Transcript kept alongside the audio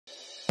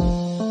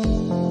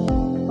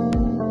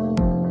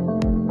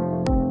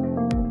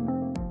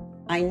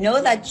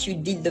know that you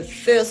did the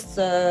first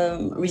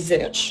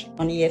research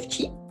on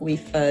EFT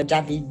with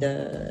David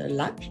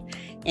Lack.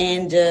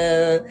 And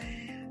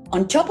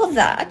on top of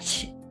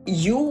that,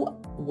 you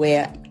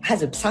were,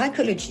 as a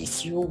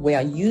psychologist, you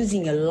were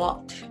using a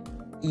lot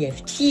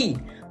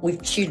EFT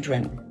with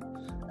children.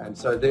 And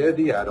so they're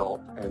the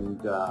adult and,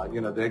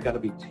 they're going to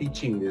be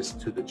teaching this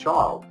to the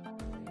child.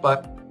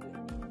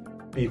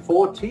 But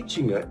before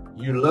teaching it,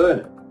 you learn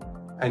it.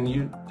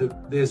 And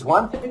there's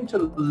one thing to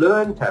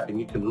learn tapping.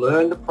 You can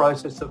learn the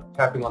process of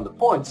tapping on the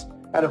points,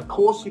 and of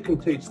course you can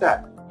teach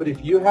that. But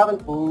if you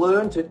haven't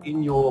learned it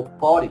in your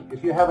body,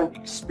 if you haven't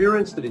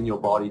experienced it in your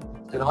body,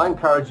 then I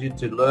encourage you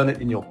to learn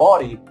it in your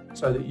body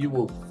so that you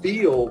will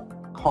feel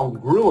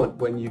congruent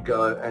when you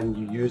go and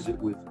you use it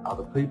with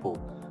other people.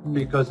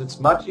 Because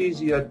it's much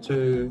easier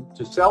to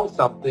sell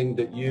something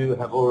that you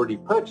have already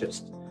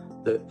purchased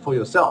for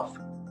yourself,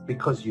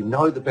 because you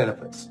know the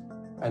benefits.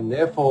 And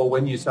therefore,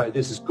 when you say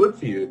this is good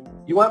for you,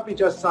 you won't be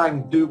just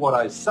saying do what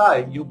I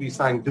say, you'll be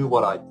saying do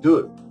what I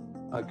do,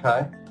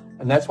 okay?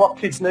 And that's what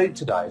kids need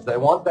today, is they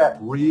want that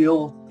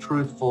real,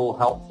 truthful,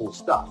 helpful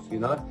stuff,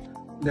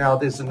 Now,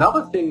 there's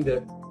another thing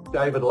that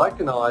David Lack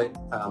and I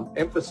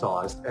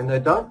emphasized, and they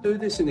don't do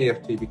this in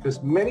EFT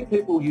because many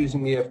people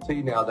using EFT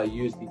now, they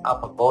use the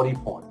upper body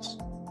points.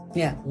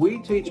 Yeah. We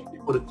teach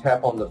people to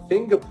tap on the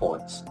finger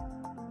points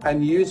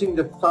and using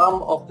the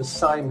thumb of the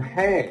same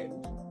hand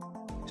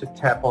to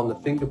tap on the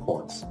finger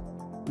points.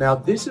 Now,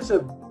 this is a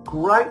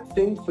great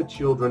thing for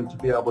children to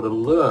be able to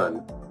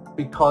learn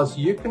because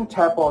you can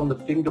tap on the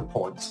finger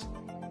points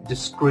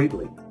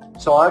discreetly.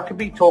 So I could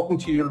be talking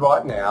to you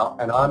right now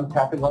and I'm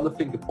tapping on the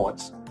finger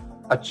points.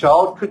 A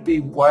child could be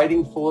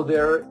waiting for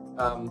their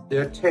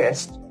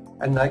test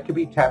and they could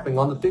be tapping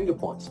on the finger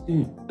points.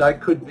 They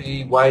could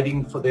be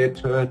waiting for their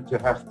turn to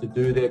have to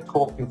do their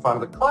talk in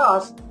front of the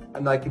class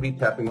and they could be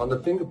tapping on the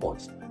finger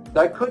points.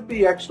 They could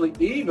be actually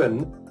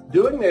even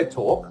doing their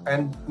talk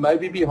and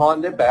maybe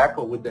behind their back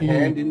or with the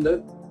hand in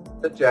the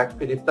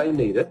jacket if they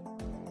need it,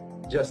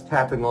 just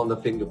tapping on the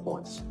finger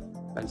points.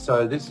 And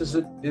so this is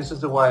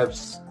a way of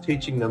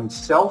teaching them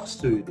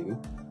self-soothing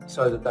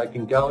so that they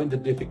can go into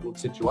difficult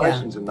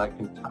situations and they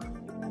can tap.